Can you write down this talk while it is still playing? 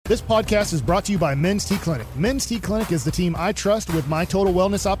This podcast is brought to you by Men's T Clinic. Men's T Clinic is the team I trust with my total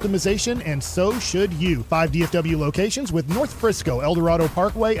wellness optimization, and so should you. 5 DFW locations with North Frisco, Eldorado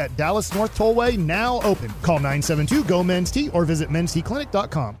Parkway at Dallas North Tollway now open. Call 972-GO-MEN'S-T or visit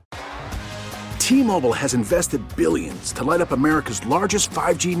mensteclinic.com. T-Mobile has invested billions to light up America's largest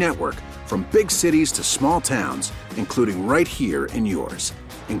 5G network, from big cities to small towns, including right here in yours.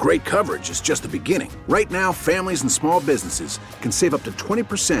 And great coverage is just the beginning. Right now, families and small businesses can save up to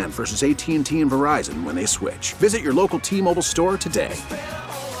 20% versus AT&T and Verizon when they switch. Visit your local T-Mobile store today.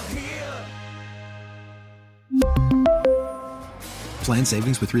 Plan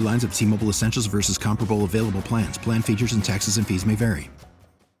savings with 3 lines of T-Mobile Essentials versus comparable available plans. Plan features and taxes and fees may vary.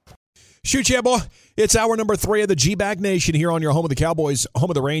 Shoot, yeah, boy. It's hour number 3 of the G-Bag Nation here on your home of the Cowboys, home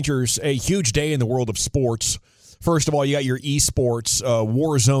of the Rangers. A huge day in the world of sports. First of all, you got your esports.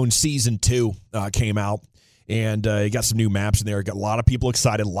 Warzone Season 2 came out, and you got some new maps in there. Got a lot of people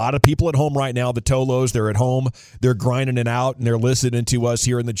excited. A lot of people at home right now. The Tolos, they're at home. They're grinding it out, and they're listening to us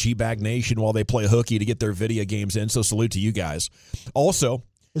here in the G-Bag Nation while they play hooky to get their video games in. So salute to you guys. Also,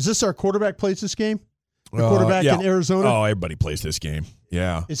 is this our quarterback plays this game? The quarterback in Arizona? Oh, everybody plays this game.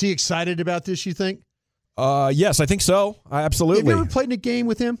 Yeah. Is he excited about this, you think? Yes, I think so. Absolutely. Have you ever played in a game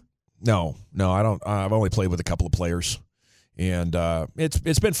with him? No, I don't. I've only played with a couple of players, and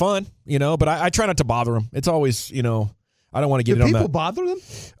it's been fun, but I try not to bother them. It's always, I don't want to get Do it on that. people bother them?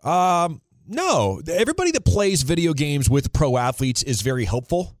 No. Everybody that plays video games with pro athletes is very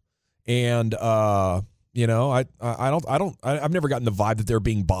helpful, and I've never gotten the vibe that they're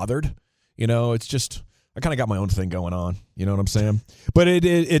being bothered. It's just I kind of got my own thing going on. You know what I'm saying? But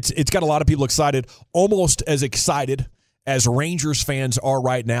it's got a lot of people excited, almost as excited as Rangers fans are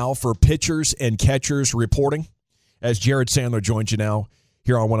right now for pitchers and catchers reporting, as Jared Sandler joins you now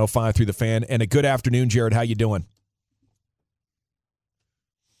here on 105 through the Fan. And a good afternoon, Jared. How you doing?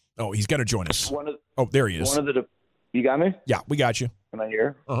 Oh, he's going to join us. There he is. You got me? Yeah, we got you. Am I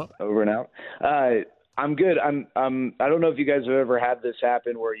here? Uh-huh. Over and out. I'm good. I don't know if you guys have ever had this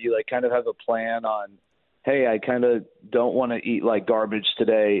happen where you kind of have a plan on, hey, I kind of don't want to eat like garbage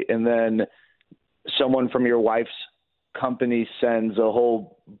today, and then someone from your wife's company sends a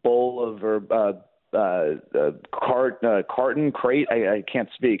whole bowl of crate. I can't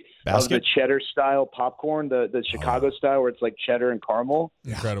speak. Basket? Of the cheddar style popcorn, the Chicago style, where it's like cheddar and caramel.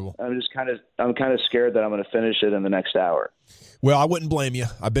 Incredible. I'm kind of scared that I'm going to finish it in the next hour. Well, I wouldn't blame you.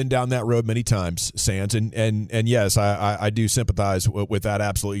 I've been down that road many times, Sands, and yes, I do sympathize with that.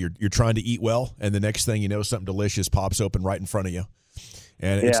 Absolutely, you're trying to eat well, and the next thing you know, something delicious pops open right in front of you,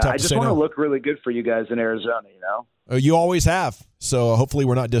 and it's tough I to just say want to no. look really good for you guys in Arizona. You always have, so hopefully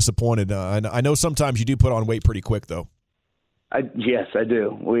we're not disappointed. I know sometimes you do put on weight pretty quick, though. Yes, I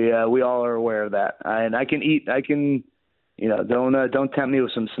do. We all are aware of that, and I can eat. Don't tempt me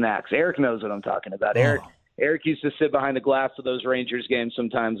with some snacks. Eric knows what I'm talking about. Oh. Eric used to sit behind the glass of those Rangers games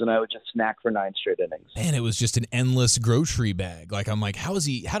sometimes, and I would just snack for 9 straight innings. Man, it was just an endless grocery bag. Like, I'm like, how is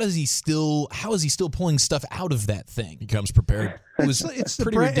he still pulling stuff out of that thing? He comes prepared. It's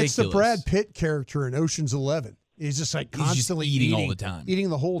ridiculous. It's the Brad Pitt character in Ocean's 11. He's just constantly eating all the time. Eating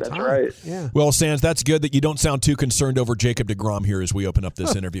the whole time. That's right. Yeah. Well, Sands, that's good that you don't sound too concerned over Jacob deGrom here as we open up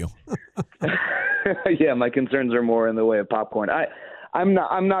this interview. Yeah, my concerns are more in the way of popcorn. I'm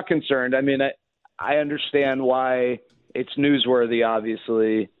not concerned. I mean, I understand why it's newsworthy,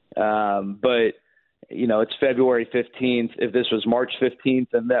 obviously, but it's February 15th. If this was March 15th,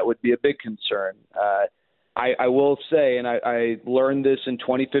 then that would be a big concern. I will say, and I learned this in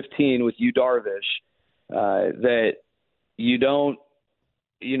 2015 with Yu Darvish, that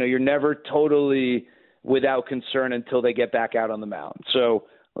you're never totally without concern until they get back out on the mound. So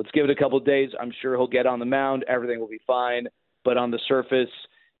let's give it a couple of days. I'm sure he'll get on the mound. Everything will be fine. But on the surface,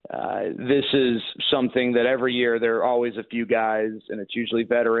 this is something that every year there are always a few guys, and it's usually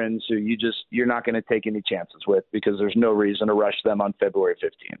veterans who you're not going to take any chances with because there's no reason to rush them on February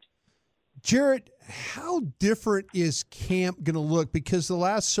 15th. Jared, how different is camp going to look? Because the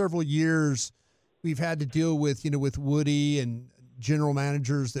last several years we've had to deal with, with Woody and general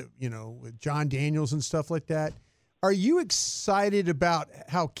managers that, with John Daniels and stuff like that. Are you excited about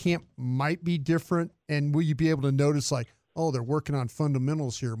how camp might be different? And will you be able to notice they're working on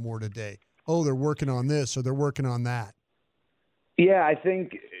fundamentals here more today. Oh, they're working on this or they're working on that. Yeah, I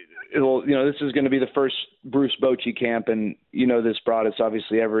think, this is going to be the first Bruce Bochy camp. And, this brought us,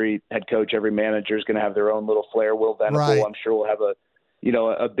 obviously, every head coach, every manager is going to have their own little flair. Will Venable, right. I'm sure, will have a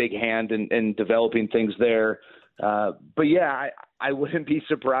big hand in developing things there. But, yeah, I wouldn't be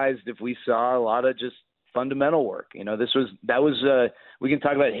surprised if we saw a lot of just fundamental work. We can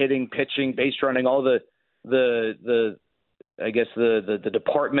talk about hitting, pitching, base running, all the I guess, the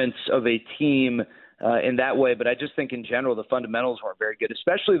departments of a team in that way. But I just think in general the fundamentals weren't very good,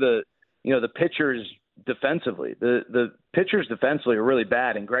 especially the pitchers defensively. The pitchers defensively are really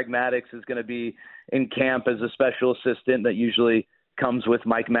bad, and Greg Maddux is going to be in camp as a special assistant that usually comes with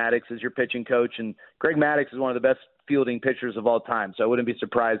Mike Maddux as your pitching coach. And Greg Maddux is one of the best fielding pitchers of all time, so I wouldn't be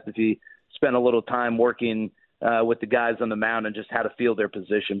surprised if he spent a little time working with the guys on the mound and just how to field their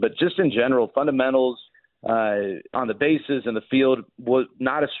position. But just in general, fundamentals on the bases and the field was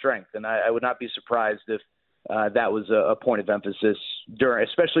not a strength, and I would not be surprised if that was a point of emphasis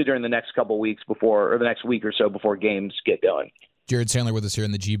especially during the next couple weeks or the next week or so before games get going. Jared Sandler with us here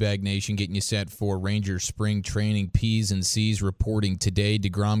in the G-Bag Nation, getting you set for Rangers spring training. P's and C's reporting today.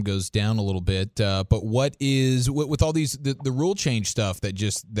 DeGrom goes down a little bit, but with all these the rule change stuff that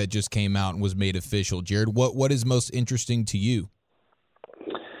just came out and was made official? Jared, what is most interesting to you?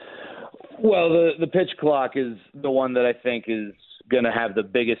 Well, the pitch clock is the one that I think is going to have the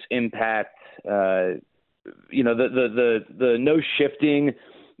biggest impact. The no shifting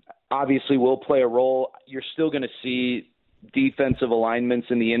obviously will play a role. You're still going to see defensive alignments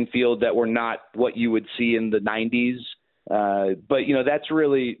in the infield that were not what you would see in the 90s. But that's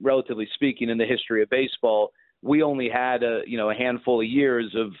really, relatively speaking, in the history of baseball, we only had a handful of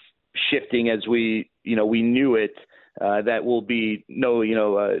years of shifting as we knew it. That will be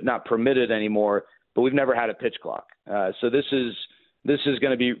not permitted anymore, but we've never had a pitch clock. So this is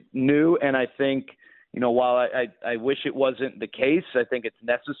going to be new. And I think, while I wish it wasn't the case, I think it's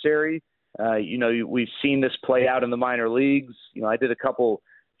necessary. We've seen this play out in the minor leagues. I did a couple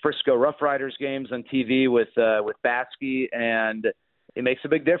Frisco Rough Riders games on TV with Batsky, and it makes a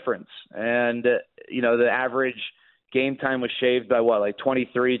big difference. And, the average game time was shaved by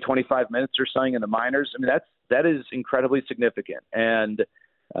 23, 25 minutes or something in the minors. I mean, that is incredibly significant. And,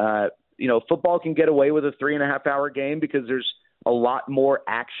 football can get away with a 3.5-hour game because there's a lot more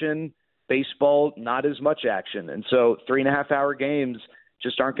action. Baseball, not as much action. And so 3.5-hour games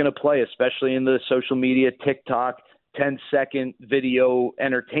just aren't going to play, especially in the social media, TikTok, 10-second video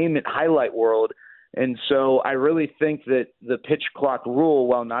entertainment highlight world. And so I really think that the pitch clock rule,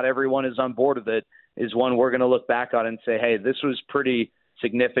 while not everyone is on board with it, is one we're going to look back on and say, hey, this was pretty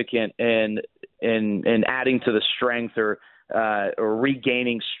significant in adding to the strength or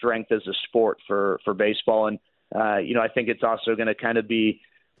regaining strength as a sport for baseball. And, I think it's also going to kind of be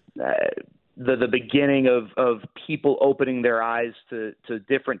the beginning of people opening their eyes to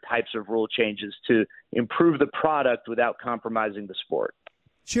different types of rule changes to improve the product without compromising the sport.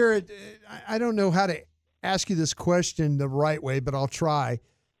 Jared, I don't know how to ask you this question the right way, but I'll try.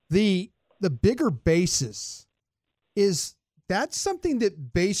 The bigger bases, is that something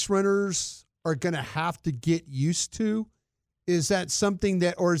that base runners are going to have to get used to? Is that something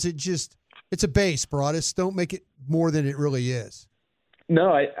that, or is it just, it's a base, Broadus, don't make it more than it really is?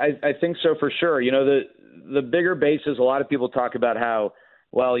 No, I think so for sure. The bigger bases, a lot of people talk about how,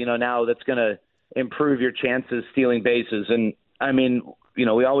 now that's going to improve your chances stealing bases. And I mean, we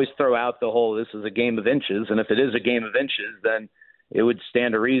always throw out the whole, this is a game of inches. And if it is a game of inches, then it would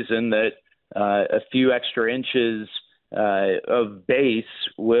stand to reason that a few extra inches of base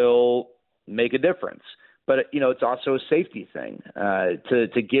will make a difference. But, it's also a safety thing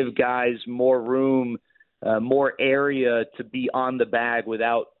to give guys more room, more area to be on the bag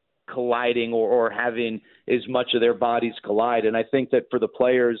without colliding or having as much of their bodies collide. And I think that for the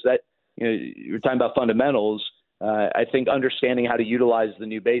players that, you're talking about fundamentals, I think understanding how to utilize the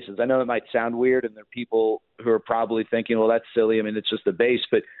new bases. I know it might sound weird, and there are people who are probably thinking, well, that's silly. I mean, it's just a base.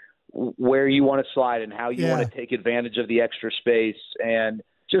 But where you want to slide and how you want to take advantage of the extra space and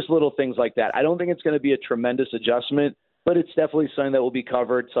just little things like that. I don't think it's going to be a tremendous adjustment, but it's definitely something that will be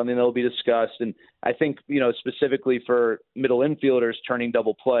covered, something that will be discussed. And I think, specifically for middle infielders turning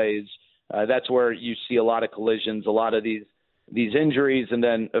double plays, that's where you see a lot of collisions, a lot of these injuries. And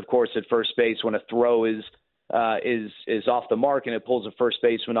then, of course, at first base, when a throw is off the mark and it pulls a first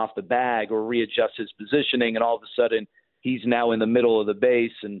baseman off the bag or readjusts his positioning, and all of a sudden he's now in the middle of the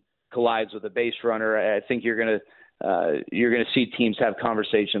base and collides with a base runner. I think you're going to see teams have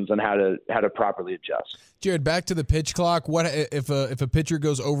conversations on how to properly adjust. Jared, back to the pitch clock. What if a pitcher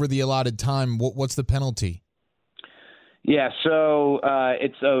goes over the allotted time? What's the penalty? Yeah, so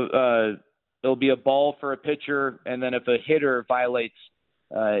it'll be a ball for a pitcher, and then if a hitter violates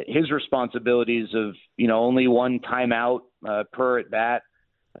his responsibilities of only one timeout per at bat,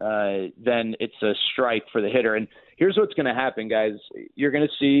 then it's a strike for the hitter. And here's what's going to happen, guys. You're going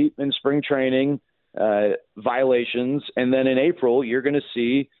to see in spring training violations, and then in April you're going to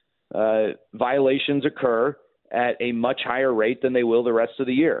see violations occur, at a much higher rate than they will the rest of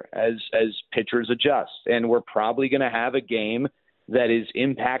the year as pitchers adjust. And we're probably going to have a game that is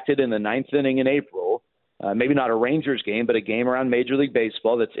impacted in the ninth inning in April. Maybe not a Rangers game, but a game around Major League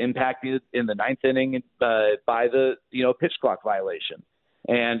Baseball that's impacted in the ninth inning by the pitch clock violation.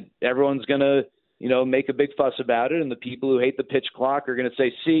 And everyone's going to make a big fuss about it. And the people who hate the pitch clock are going to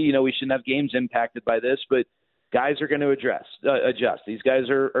say, see, we shouldn't have games impacted by this. But guys are going to adjust. These guys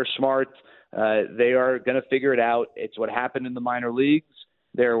are smart. They are going to figure it out. It's what happened in the minor leagues.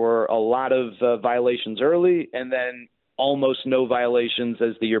 There were a lot of violations early and then almost no violations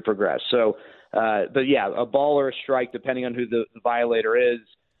as the year progressed. So, but yeah, a ball or a strike, depending on who the violator is.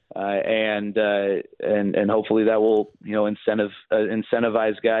 And hopefully that will,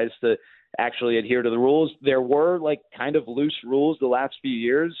 incentivize guys to actually adhere to the rules. There were kind of loose rules the last few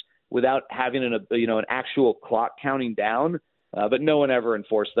years without having an actual clock counting down, but no one ever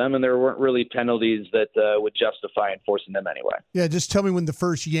enforced them, and there weren't really penalties that would justify enforcing them anyway. Yeah, just tell me when the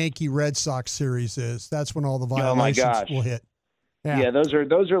first Yankee-Red Sox series is. That's when all the violations will hit. Yeah, those are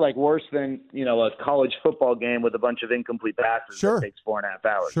worse than a college football game with a bunch of incomplete passes. Sure. That takes 4.5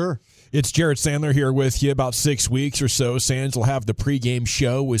 hours. Sure. It's Jared Sandler here with you. About 6 weeks or so, Sands will have the pregame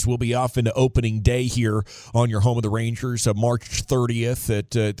show as we'll be off into opening day here on your home of the Rangers, March 30th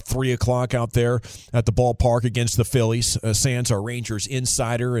at 3 o'clock out there at the ballpark against the Phillies. Sands, our Rangers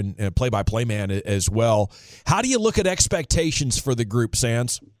insider and play-by-play man as well. How do you look at expectations for the group,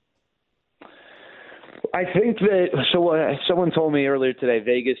 Sands? I think that someone told me earlier today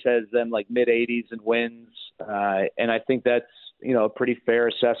Vegas has them mid-80s in wins, and I think that's a pretty fair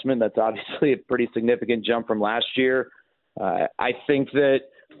assessment. That's obviously a pretty significant jump from last year. I think that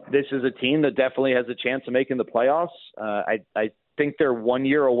this is a team that definitely has a chance of making the playoffs. I think they're 1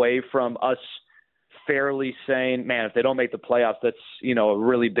 year away from us fairly saying, man, if they don't make the playoffs, that's a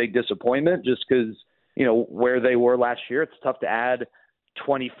really big disappointment. Just because where they were last year, it's tough to add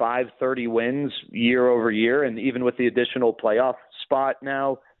 25, 30 wins year over year. And even with the additional playoff spot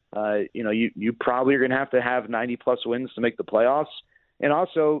now, you probably are going to have 90 plus wins to make the playoffs. And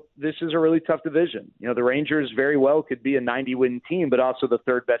also, this is a really tough division. The Rangers very well could be a 90-win team, but also the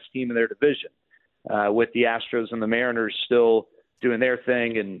third best team in their division, with the Astros and the Mariners still doing their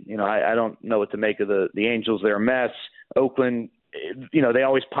thing. And, I don't know what to make of the Angels. They're a mess. Oakland, they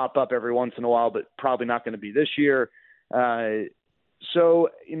always pop up every once in a while, but probably not going to be this year. So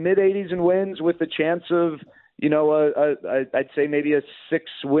mid-80s in wins with the chance of, I'd say maybe a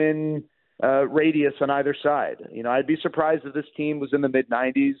 6-win radius on either side. I'd be surprised if this team was in the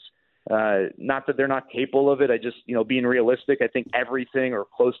mid-90s. Not that they're not capable of it. I just, being realistic, I think everything or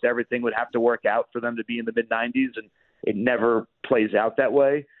close to everything would have to work out for them to be in the mid-90s, and it never plays out that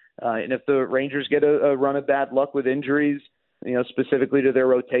way. And if the Rangers get a run of bad luck with injuries, specifically to their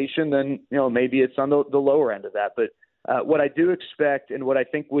rotation, then, maybe it's on the lower end of that. But what I do expect and what I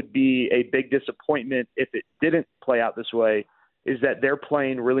think would be a big disappointment if it didn't play out this way is that they're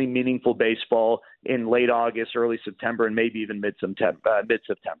playing really meaningful baseball in late August, early September, and maybe even mid-September.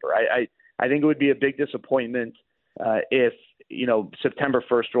 I think it would be a big disappointment if, September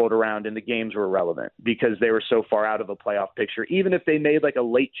 1st rolled around and the games were irrelevant because they were so far out of a playoff picture. Even if they made a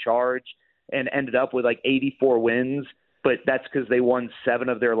late charge and ended up with 84 wins, but that's because they won 7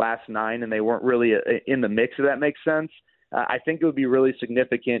 of their last 9 and they weren't really in the mix, if that makes sense. I think it would be really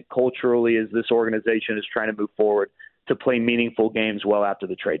significant culturally as this organization is trying to move forward to play meaningful games well after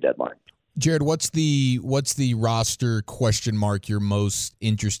the trade deadline. Jared, what's the roster question mark you're most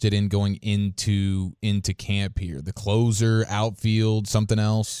interested in going into camp here? The closer, outfield, something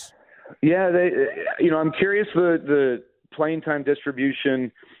else? Yeah, I'm curious the playing time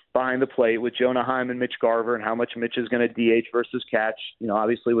distribution behind the plate with Jonah Heim and Mitch Garver and how much Mitch is going to DH versus catch,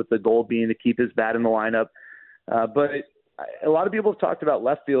 obviously with the goal being to keep his bat in the lineup. But a lot of people have talked about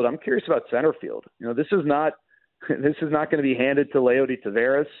left field. I'm curious about center field. This is not going to be handed to Leody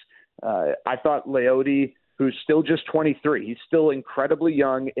Taveras. I thought Leody, who's still just 23, he's still incredibly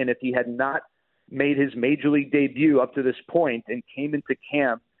young. And if he had not made his major league debut up to this point and came into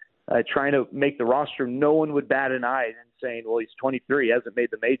camp trying to make the roster, no one would bat an eye and saying, well, he's 23, he hasn't made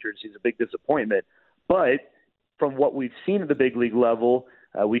the majors, he's a big disappointment. But from what we've seen at the big league level,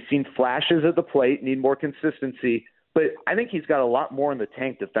 we've seen flashes at the plate, need more consistency. But I think he's got a lot more in the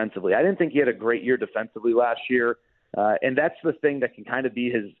tank defensively. I didn't think he had a great year defensively last year. And that's the thing that can kind of be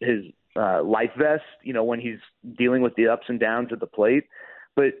his life vest, when he's dealing with the ups and downs at the plate.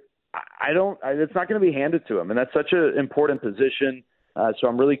 But it's not going to be handed to him. And that's such an important position. So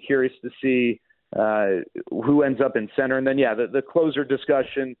I'm really curious to see who ends up in center. And then, the closer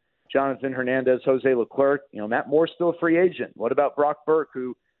discussion, Jonathan Hernandez, Jose Leclerc, Matt Moore's still a free agent. What about Brock Burke,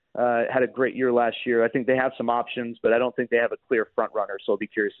 who had a great year last year. I think they have some options, but I don't think they have a clear front runner, so I'll be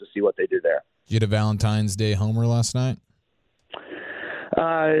curious to see what they do there. Did you get a Valentine's Day homer last night?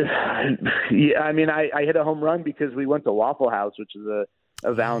 Yeah, I mean, I hit a home run because we went to Waffle House, which is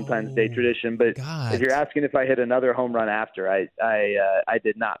a Valentine's Day tradition. But God. if you're asking if I hit another home run after, I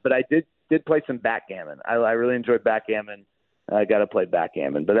did not. But I did play some backgammon. I really enjoyed backgammon. I got to play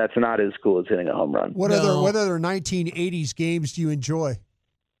backgammon, but that's not as cool as hitting a home run. What other 1980s games do you enjoy?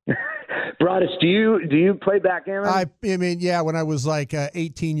 Broadus, do you play backgammon? I mean, yeah, when I was like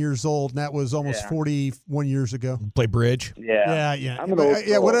 18 years old, and that was almost 41 years ago. Play bridge? Yeah. I'm an old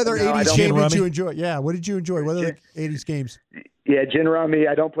school. What other 80s games did you enjoy? Yeah, what did you enjoy? What other 80s games? Yeah, gin rummy.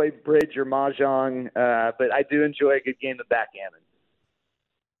 I don't play bridge or mahjong, but I do enjoy a good game of backgammon.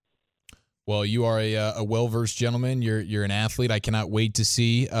 Well, you are a well-versed gentleman. You're an athlete. I cannot wait to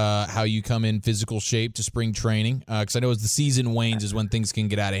see how you come in physical shape to spring training, because I know as the season wanes is when things can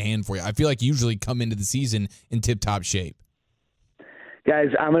get out of hand for you. I feel like you usually come into the season in tip-top shape. Guys,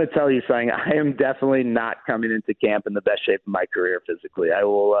 I'm going to tell you something. I am definitely not coming into camp in the best shape of my career physically. I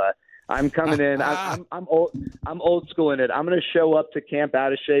will. I'm coming in. I'm old school in it. I'm going to show up to camp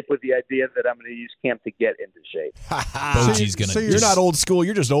out of shape with the idea that I'm going to use camp to get into shape. You're not old school.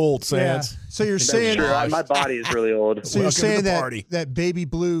 You're just old, Sands. Yeah. So you're saying my body is really old. So you're saying that baby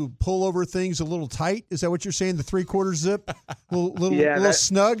blue pullover thing's a little tight? Is that what you're saying? The 3/4 zip, little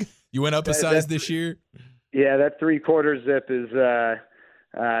snug. You went up a size this year. Yeah, that 3/4 zip is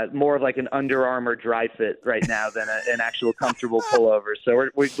more of like an Under Armour dry fit right now than an actual comfortable pullover. So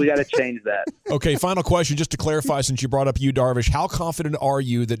we got to change that. Okay, final question, just to clarify, since you brought up Yu Darvish, how confident are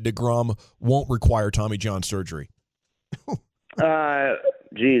you that DeGrom won't require Tommy John surgery? I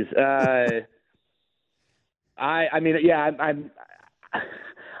mean, yeah,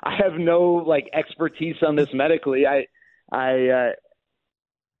 I have no expertise on this medically.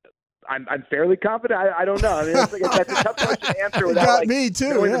 I'm fairly confident. I don't know. I mean, that's a tough question to answer without me too.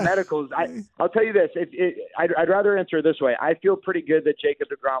 Knowing the medicals. I'll tell you this. I'd rather answer it this way. I feel pretty good that Jacob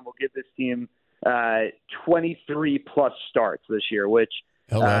deGrom will give this team 23 plus starts this year. Which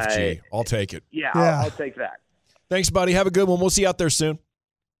LFG, I'll take it. Yeah. I'll take that. Thanks, buddy. Have a good one. We'll see you out there soon.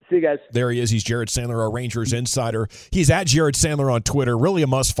 See you guys. There he is. He's Jared Sandler, our Rangers insider. He's at Jared Sandler on Twitter. Really a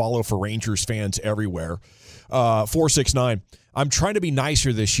must follow for Rangers fans everywhere. 469. I'm trying to be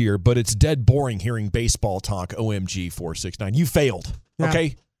nicer this year, but it's dead boring hearing baseball talk. OMG, 469. You failed.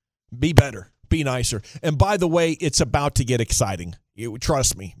 Okay? Be better. Be nicer. And by the way, it's about to get exciting.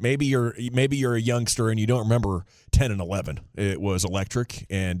 Trust me. Maybe you're a youngster and you don't remember 10 and 11. It was electric,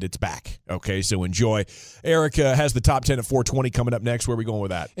 and it's back. Okay, so enjoy. Erica has the top 10 at 420 coming up next. Where are we going with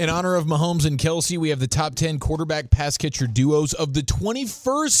that? In honor of Mahomes and Kelsey, we have the top 10 quarterback pass catcher duos of the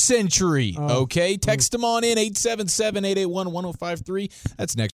 21st century. Okay, text them on in 877-881-1053.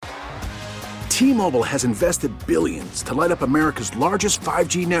 That's next. T-Mobile has invested billions to light up America's largest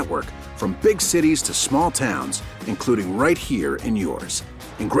 5G network, from big cities to small towns, including right here in yours.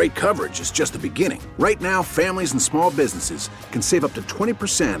 And great coverage is just the beginning. Right now, families and small businesses can save up to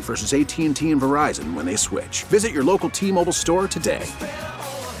 20% versus AT&T and Verizon when they switch. Visit your local T-Mobile store today.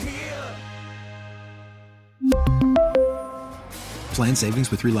 Plan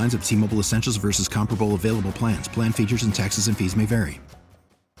savings with 3 lines of T-Mobile Essentials versus comparable available plans. Plan features and taxes and fees may vary.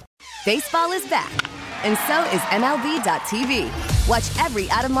 Baseball is back, and so is MLB.tv. Watch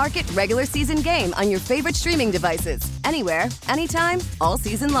every out-of-market regular season game on your favorite streaming devices, anywhere, anytime, all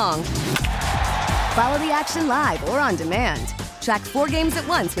season long. Follow the action live or on demand. Track 4 games at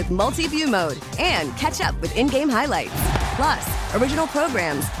once with multi-view mode and catch up with in-game highlights. Plus, original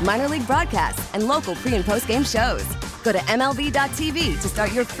programs, minor league broadcasts, and local pre- and post-game shows. Go to MLB.tv to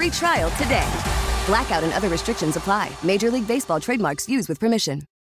start your free trial today. Blackout and other restrictions apply. Major League Baseball trademarks used with permission.